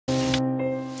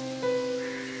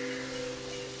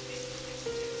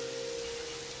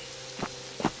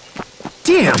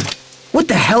Damn! What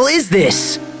the hell is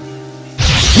this?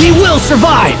 We will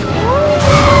survive!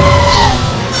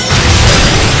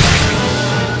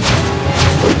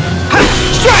 Ha!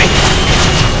 Strike!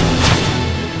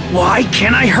 Why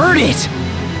can't I hurt it?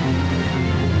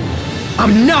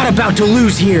 I'm not about to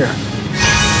lose here!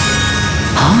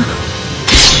 Huh?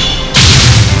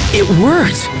 It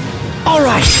worked!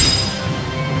 Alright!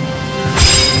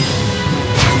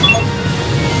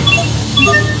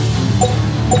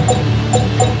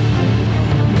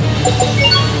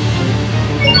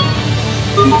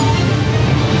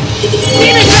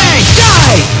 Demon Bang!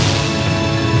 Die!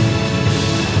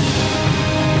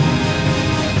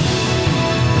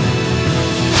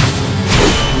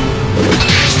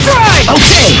 Strike!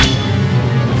 Okay!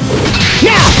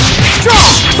 Now! Draw!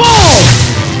 Fall!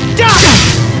 Die!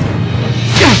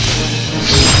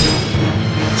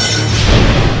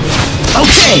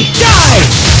 Okay! Die!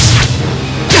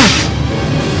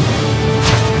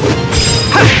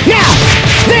 Now!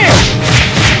 There!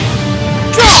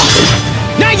 Draw!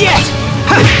 Not yet!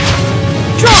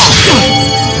 Draw!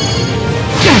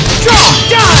 Draw!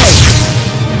 Die!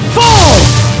 Fall!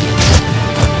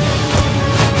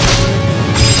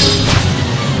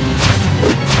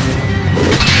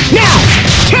 Now!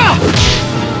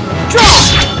 Draw!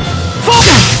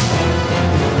 Fall!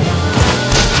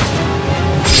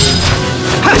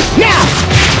 Now!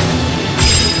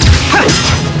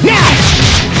 Now!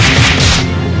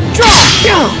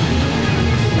 Draw!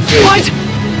 What?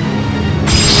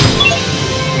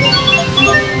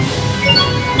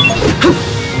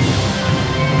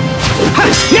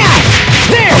 Now!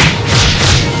 There!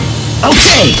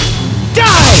 Okay!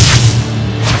 Die!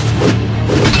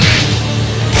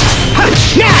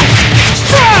 Now!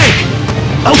 Strike!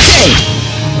 Okay!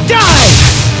 Die!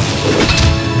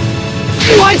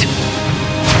 What?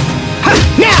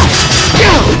 Now!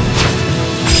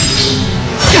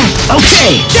 Okay!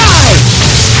 Die!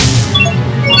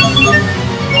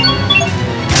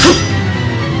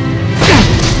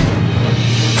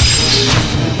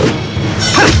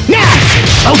 Now!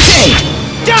 Okay!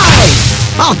 Die!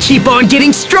 I'll keep on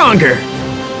getting stronger!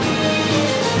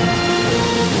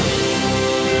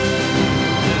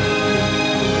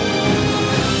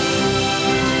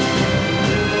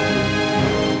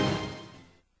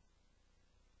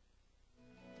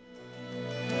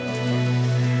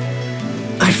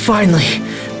 I finally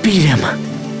beat him.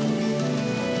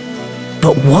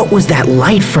 But what was that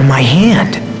light from my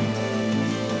hand?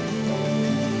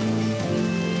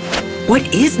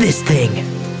 What is this thing?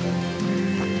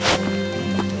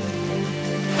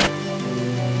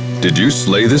 Did you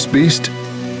slay this beast?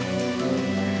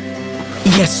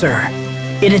 Yes, sir.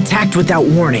 It attacked without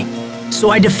warning, so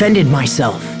I defended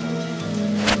myself.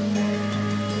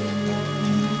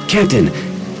 Captain,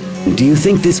 do you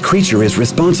think this creature is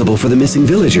responsible for the missing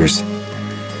villagers?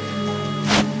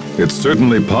 It's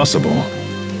certainly possible.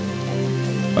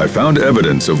 I found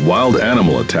evidence of wild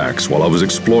animal attacks while I was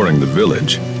exploring the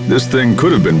village. This thing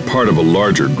could have been part of a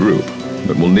larger group,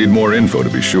 but we'll need more info to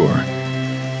be sure.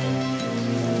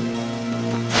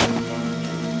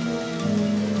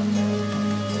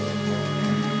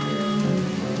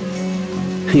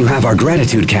 You have our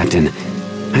gratitude, Captain.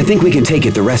 I think we can take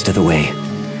it the rest of the way.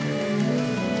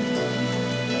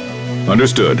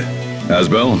 Understood.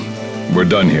 Asbel, we're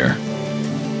done here.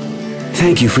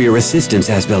 Thank you for your assistance,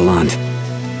 Asbel-Lant.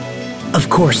 Of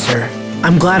course, sir.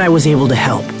 I'm glad I was able to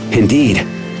help. Indeed.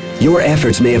 Your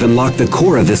efforts may have unlocked the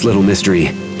core of this little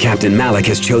mystery. Captain Malik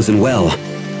has chosen well.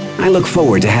 I look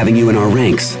forward to having you in our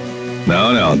ranks.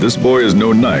 Now, this boy is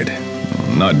no knight.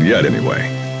 Not yet, anyway.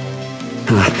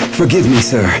 Forgive me,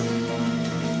 sir.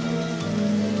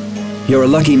 You're a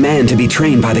lucky man to be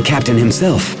trained by the captain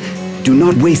himself. Do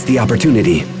not waste the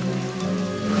opportunity.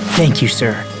 Thank you,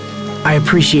 sir. I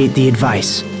appreciate the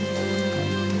advice.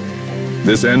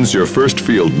 This ends your first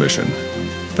field mission.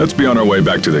 Let's be on our way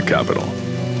back to the capital.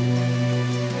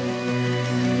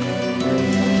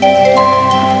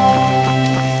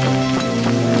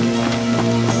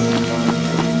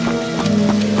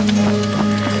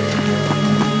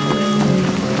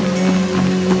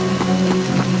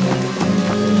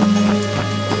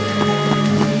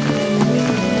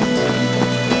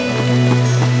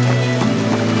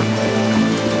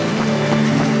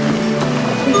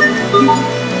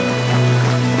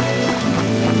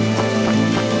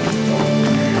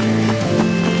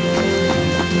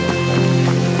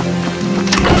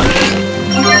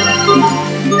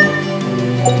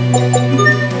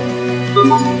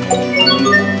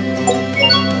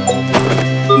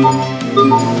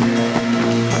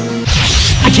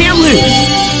 I can't lose!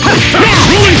 Now!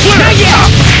 Not yet!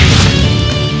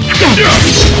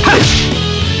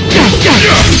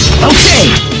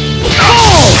 Okay!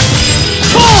 Pull!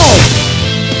 Pull!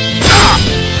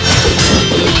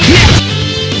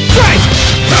 Strike!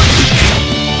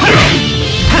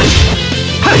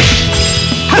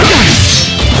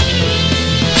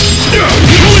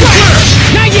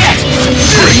 Not yet!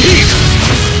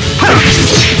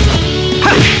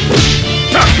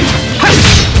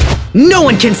 No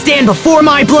one can stand before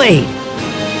my blade!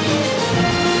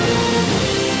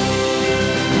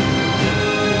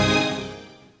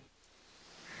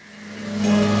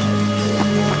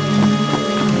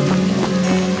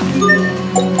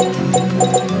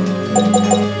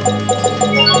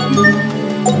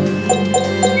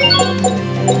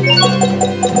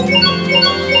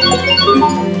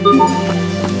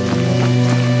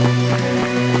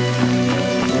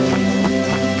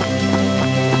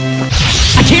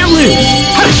 I can't lose!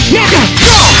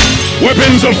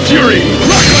 Weapons of fury!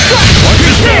 Rocklance! Watch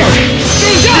your step!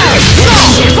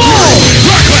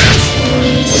 Rocklance!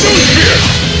 Stone spear!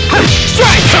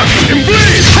 Strike!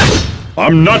 Emblaze!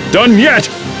 I'm not done yet!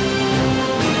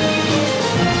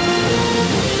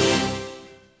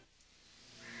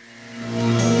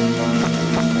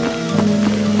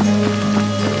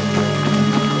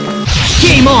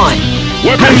 Game on!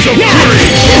 Weapons of fury!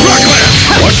 Rocklance!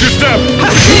 Watch your step!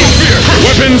 Stone spear!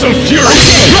 Weapons of fury!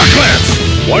 Rocklance!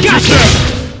 Watch your step!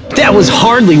 That was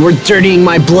hardly worth dirtying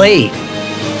my blade.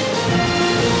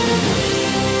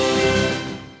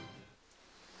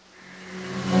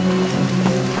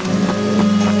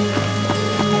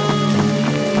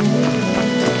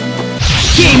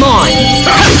 Game on!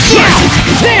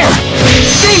 There!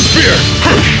 Stone spear!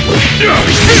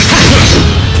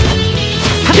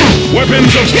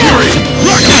 Weapons of fury!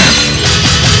 Rocklance!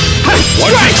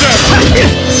 Watch your step!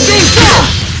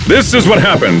 This is what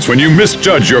happens when you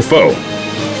misjudge your foe.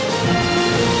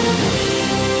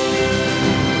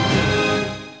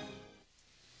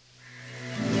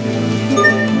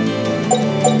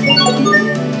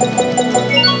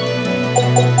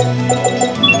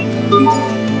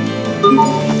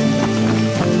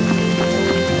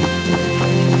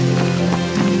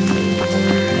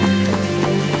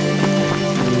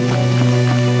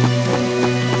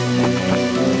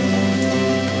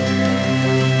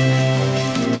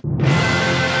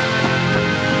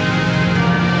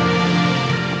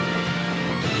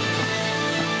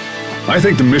 I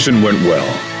think the mission went well,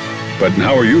 but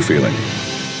how are you feeling?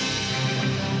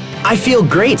 I feel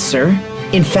great, sir.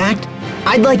 In fact,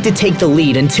 I'd like to take the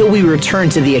lead until we return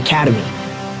to the Academy.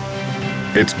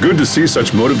 It's good to see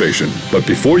such motivation, but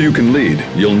before you can lead,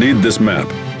 you'll need this map.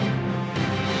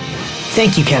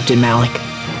 Thank you, Captain Malik.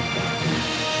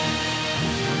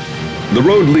 The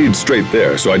road leads straight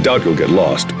there, so I doubt you'll get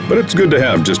lost, but it's good to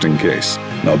have just in case.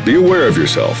 Now be aware of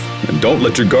yourself, and don't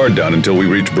let your guard down until we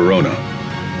reach Verona.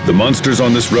 The monsters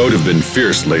on this road have been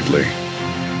fierce lately.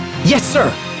 Yes,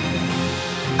 sir.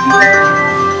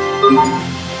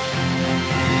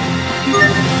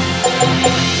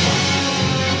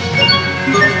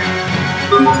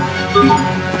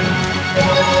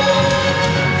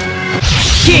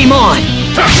 Game on!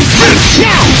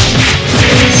 Now!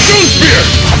 Stone spear!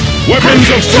 Weapons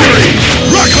of fury!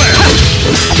 Rocklance!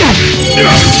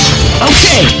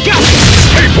 Okay, gotcha!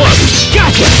 A+!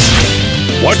 Gotcha!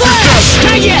 Watch your step!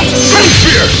 Not yet! Stone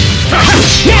spear!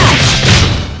 Now!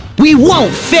 We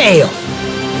won't fail!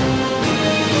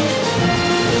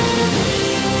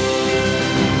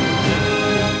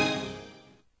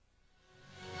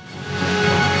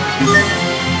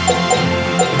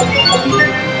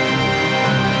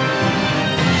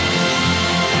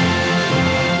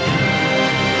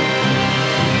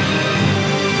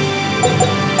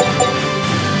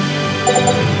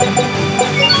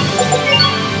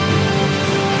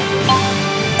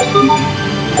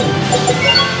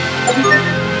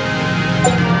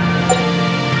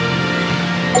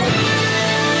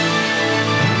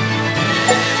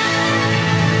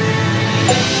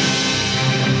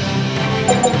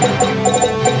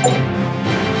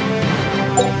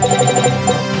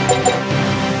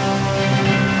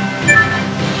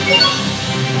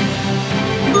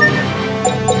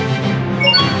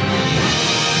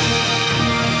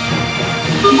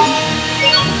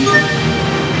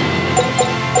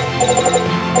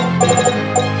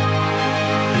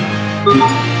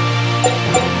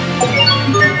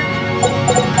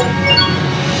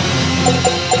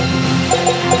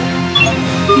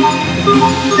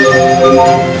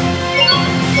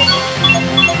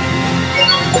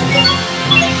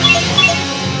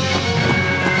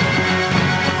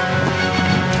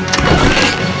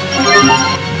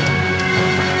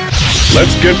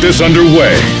 Let's get this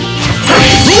underway.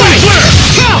 Flare!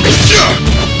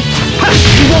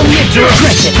 You won't live to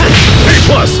regret it!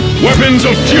 A+, weapons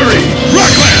of fury,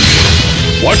 rock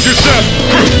lance! Watch your step!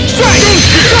 Strike!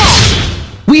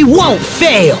 We won't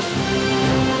fail!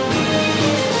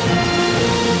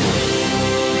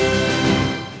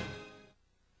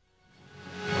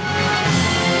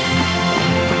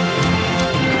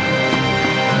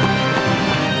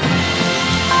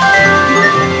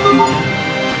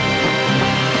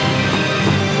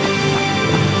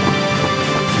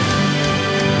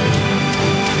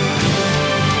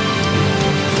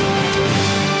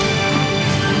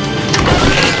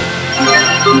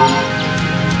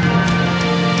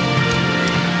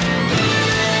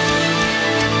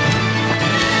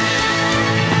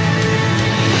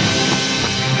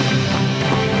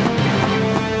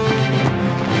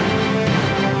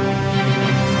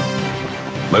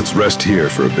 Let's rest here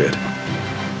for a bit.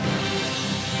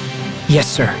 Yes,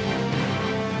 sir.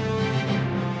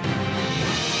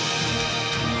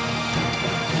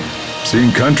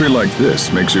 Seeing country like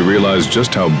this makes you realize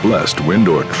just how blessed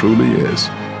Windor truly is.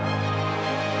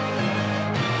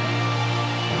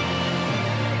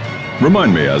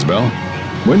 Remind me, Asbel,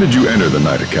 when did you enter the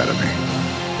Knight Academy?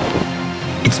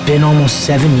 It's been almost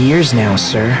 7 years now,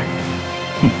 sir.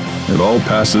 It all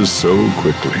passes so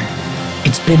quickly.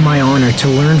 It's been my honor to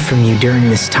learn from you during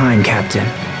this time, Captain.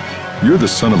 You're the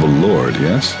son of a lord,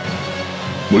 yes?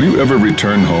 Will you ever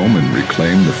return home and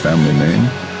reclaim the family name?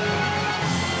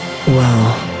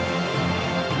 Well...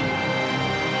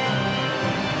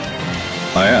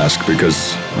 I ask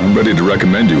because I'm ready to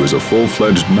recommend you as a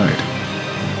full-fledged knight.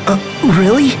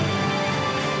 Really?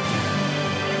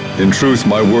 In truth,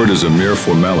 my word is a mere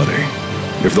formality.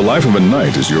 If the life of a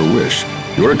knight is your wish,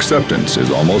 your acceptance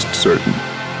is almost certain.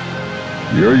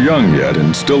 You're young yet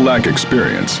and still lack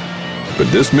experience, but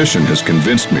this mission has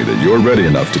convinced me that you're ready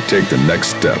enough to take the next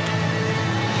step.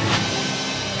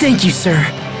 Thank you, sir.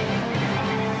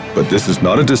 But this is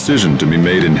not a decision to be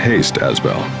made in haste,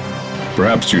 Asbel.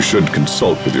 Perhaps you should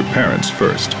consult with your parents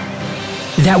first.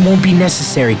 That won't be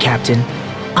necessary, Captain.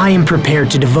 I am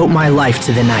prepared to devote my life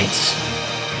to the Knights.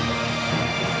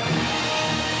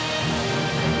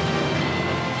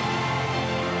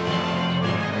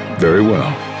 Very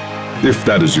well, if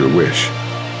that is your wish.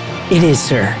 It is,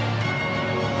 sir.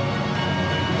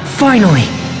 Finally!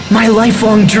 My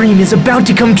lifelong dream is about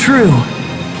to come true!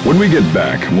 When we get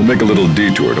back, we'll make a little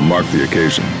detour to mark the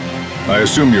occasion. I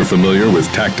assume you're familiar with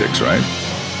tactics, right?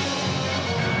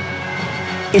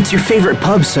 It's your favorite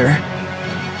pub, sir.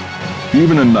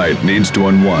 Even a knight needs to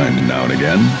unwind now and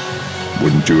again.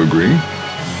 Wouldn't you agree?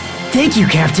 Thank you,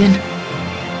 Captain.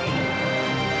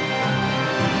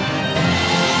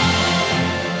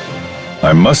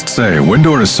 I must say,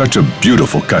 Windor is such a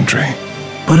beautiful country.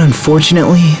 But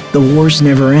unfortunately, the wars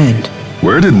never end.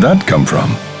 Where did that come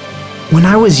from? When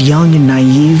I was young and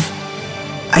naive,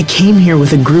 I came here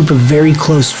with a group of very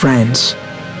close friends.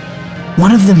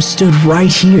 One of them stood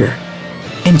right here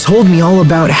and told me all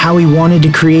about how he wanted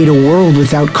to create a world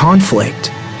without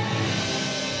conflict.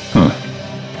 Huh.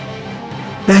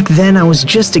 Back then, I was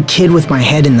just a kid with my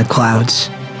head in the clouds.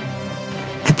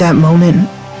 At that moment,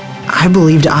 I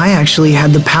believed I actually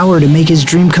had the power to make his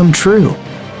dream come true.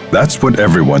 That's what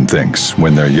everyone thinks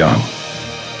when they're young.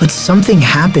 But something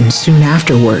happened soon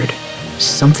afterward.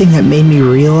 Something that made me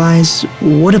realize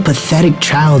what a pathetic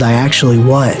child I actually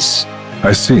was.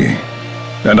 I see.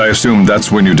 And I assume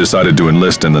that's when you decided to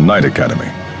enlist in the Knight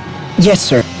Academy. Yes,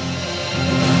 sir.